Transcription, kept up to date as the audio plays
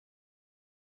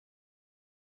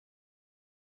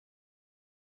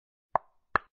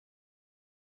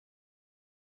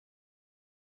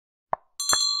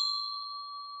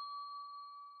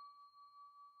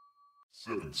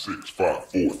7, 6, 5,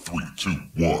 4, 3, 2, 1.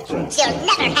 You'll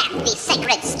never have the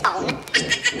sacred stone.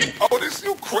 Oh, this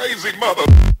you crazy mother.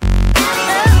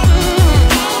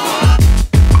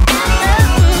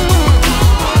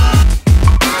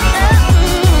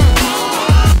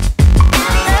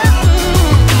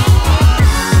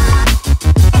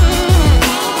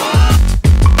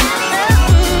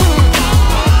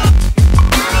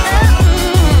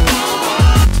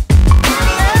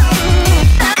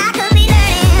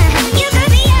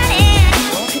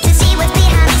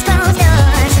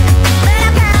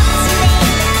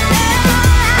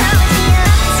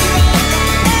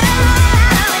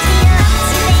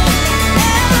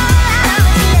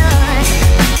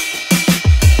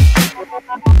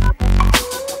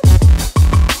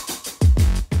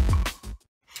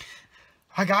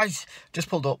 Hi guys, just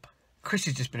pulled up. Chris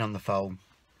has just been on the phone.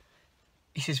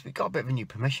 He says we've got a bit of a new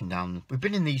permission down. We've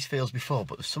been in these fields before,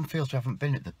 but there's some fields we haven't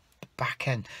been at the back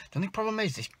end. The only problem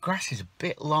is this grass is a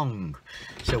bit long.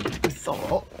 So we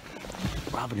thought,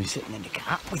 rather than sitting in the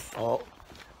cat, we thought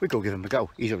we'd go give him a go.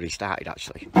 He's already started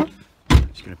actually.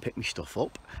 He's going to pick me stuff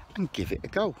up and give it a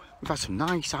go. We've had some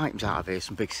nice items out of here,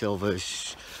 some big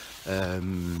silvers. We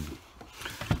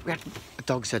had a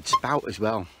dog's head spout as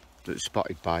well that was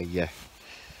spotted by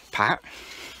Pat,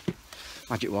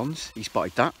 Magic Wands. He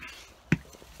spotted that.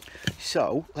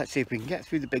 So let's see if we can get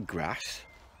through the big grass.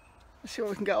 Let's see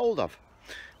what we can get hold of.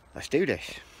 Let's do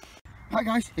this. Right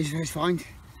guys, this is where it's find.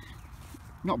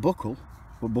 Not buckle,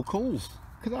 but buckles.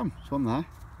 Look at them. There's one there.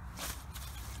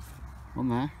 One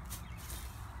there.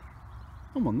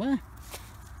 And one there.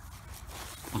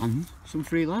 And some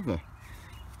free leather.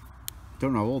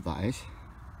 Don't know how old that is.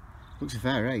 Looks a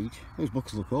fair age. Those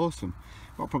buckles look awesome.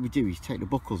 What I'll probably do is take the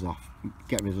buckles off and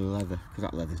get rid of the leather, because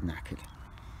that leather's knackered.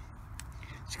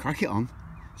 Let's crack it on,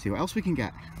 see what else we can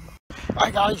get.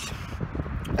 Hi guys,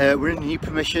 we're in a new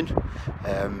permission.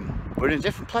 We're in a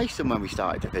different place than when we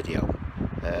started the video.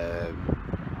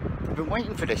 We've been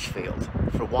waiting for this field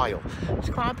for a while. It's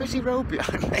quite a busy road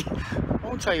behind me. I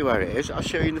won't tell you where it is, I'll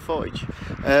show you in the footage.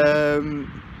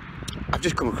 I've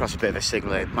just come across a bit of a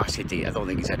signal, massive deed. I don't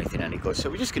think it's anything any good, so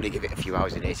we're just going to give it a few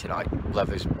hours in here tonight.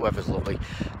 Weather's lovely.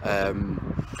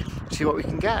 See what we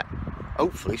can get.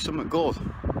 Hopefully something good.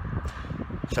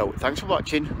 So thanks for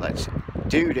watching. Let's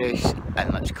do this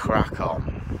and let's crack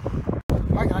on.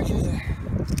 Right guys, there's a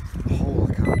hole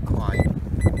I can't quite.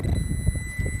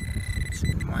 It's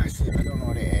massive. I don't know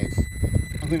what it is.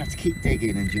 I'm going to have to keep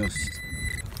digging and just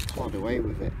plod away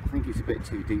with it. I think it's a bit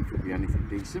too deep to be anything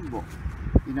decent, but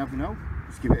you never know.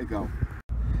 Let's give it a go.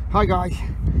 Hi guys,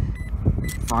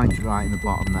 fine's right in the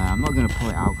bottom there. I'm not going to pull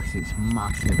it out because it's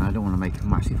massive and I don't want to make a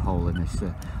massive hole in this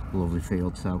lovely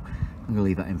field, so I'm going to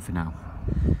leave that in for now.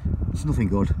 It's nothing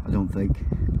good, I don't think,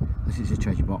 unless it's a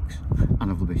treasure box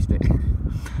and I've missed it.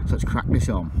 So let's crack this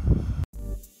on.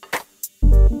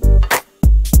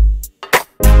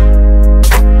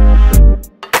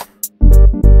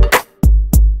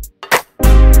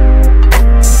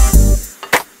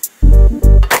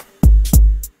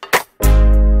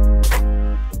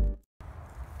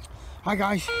 Hi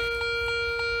guys.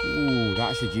 Ooh,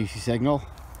 that's a juicy signal.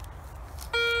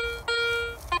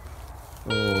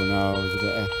 Oh no, there's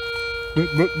a bit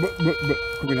of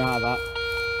coming out of that.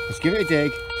 Let's give it a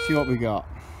dig, see what we got.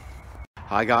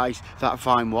 Hi guys, that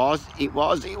fine was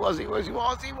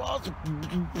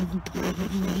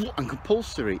and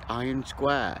compulsory iron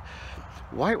square.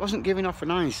 Why it wasn't giving off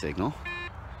an iron signal?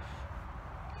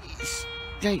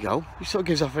 There you go, it sort of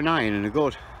gives off an iron and a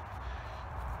good.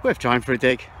 Worth trying for a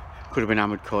dig. Could have been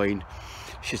hammered coin.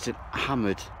 It's just a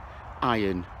hammered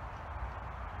iron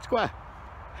square.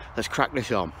 Let's crack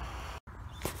this on.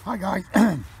 Hi guys,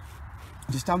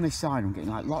 just down this side I'm getting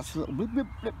like lots of little blip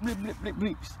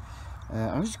blips.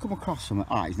 I've just come across something.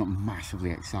 Alright, it's not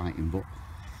massively exciting, but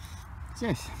it's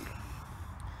this.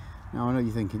 Now I know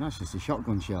you're thinking that's just a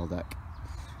shotgun shell deck,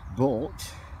 but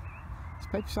it's a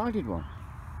paper sided one.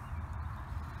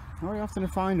 Very often I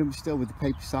find them still with the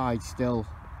paper side still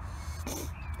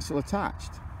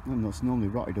attached, and that's normally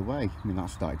rotted away. I mean,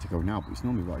 that's started to go now, but it's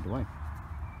normally rotted away.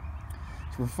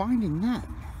 So we're finding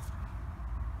them.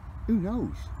 Who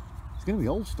knows? There's going to be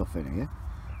old stuff in here.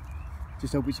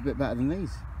 Just hope it's a bit better than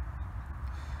these.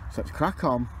 So let's crack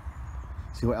on,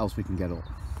 see what else we can get up.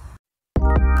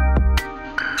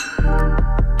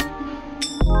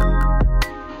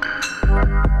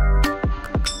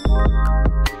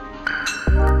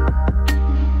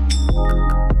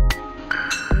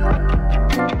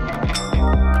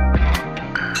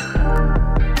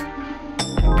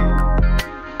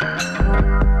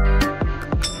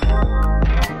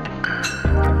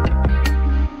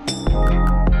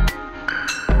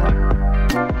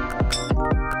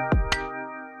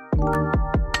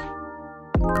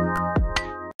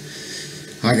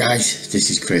 Hi guys, this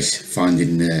is Chris,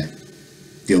 finding the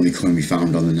only coin we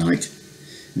found on the night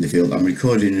in the field. I'm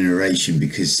recording a narration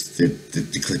because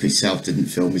the clip itself didn't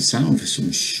film with sound for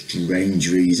some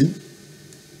strange reason.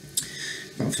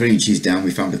 About 3 inches down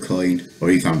we found a coin, or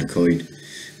he found a coin,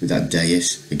 with that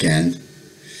Deus again.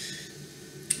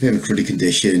 Bit of a cruddy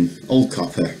condition, old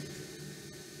copper.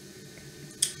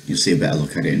 You'll see a better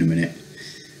look at it in a minute.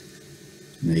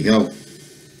 And there you go.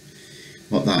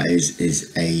 What that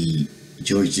is a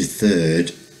George III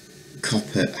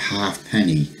copper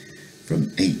halfpenny from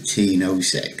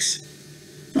 1806.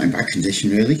 Not in bad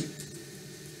condition really.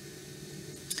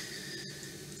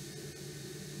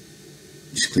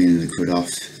 Just cleaning the crud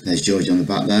off. There's George on the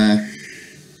back there.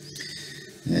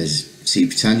 There's C.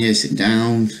 Britannia sitting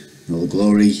down in all the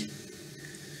glory.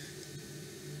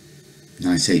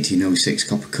 Nice 1806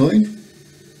 copper coin.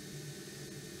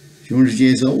 A few 100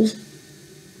 years old.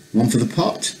 One for the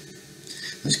pot.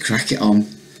 Let's crack it on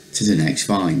to the next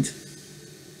find.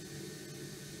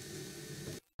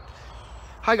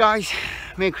 Hi guys,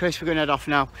 me and Chris, we're going to head off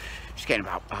now. It's getting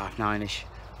about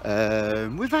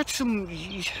 9:30ish. We've had some,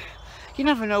 you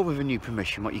never know with a new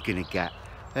permission what you're going to get.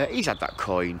 He's had that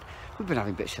coin. We've been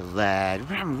having bits of lead.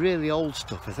 We're having really old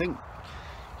stuff, I think.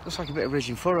 Looks like a bit of ridge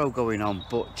and furrow going on,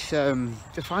 but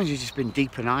the finds have just been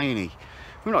deep and irony.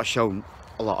 We're not shown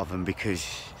a lot of them because,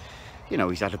 you know,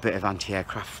 he's had a bit of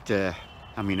anti-aircraft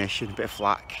ammunition, a bit of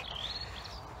flak,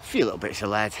 a few little bits of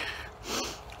lead.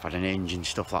 I've had an hinge and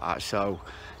stuff like that, so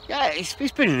yeah, it's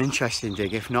been an interesting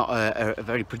dig, if not a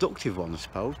very productive one, I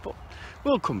suppose. But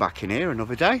we'll come back in here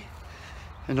another day.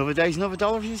 Another day's another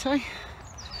dollar, as you say.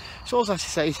 So all I have to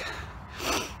say is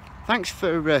thanks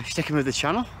for sticking with the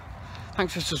channel.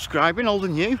 Thanks for subscribing, old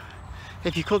and new.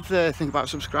 If you could think about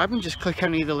subscribing, just click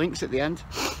any of the links at the end.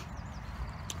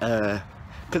 Click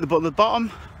the button at the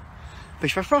bottom.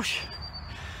 Bish bash bosh.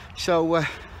 So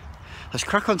let's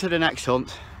crack on to the next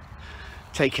hunt.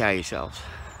 Take care of yourselves.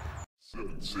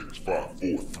 7, 6, 5,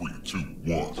 4, 3, 2, 1.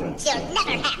 You'll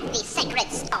never have the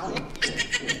sacred stone.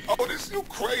 Oh, this you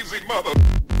crazy mother.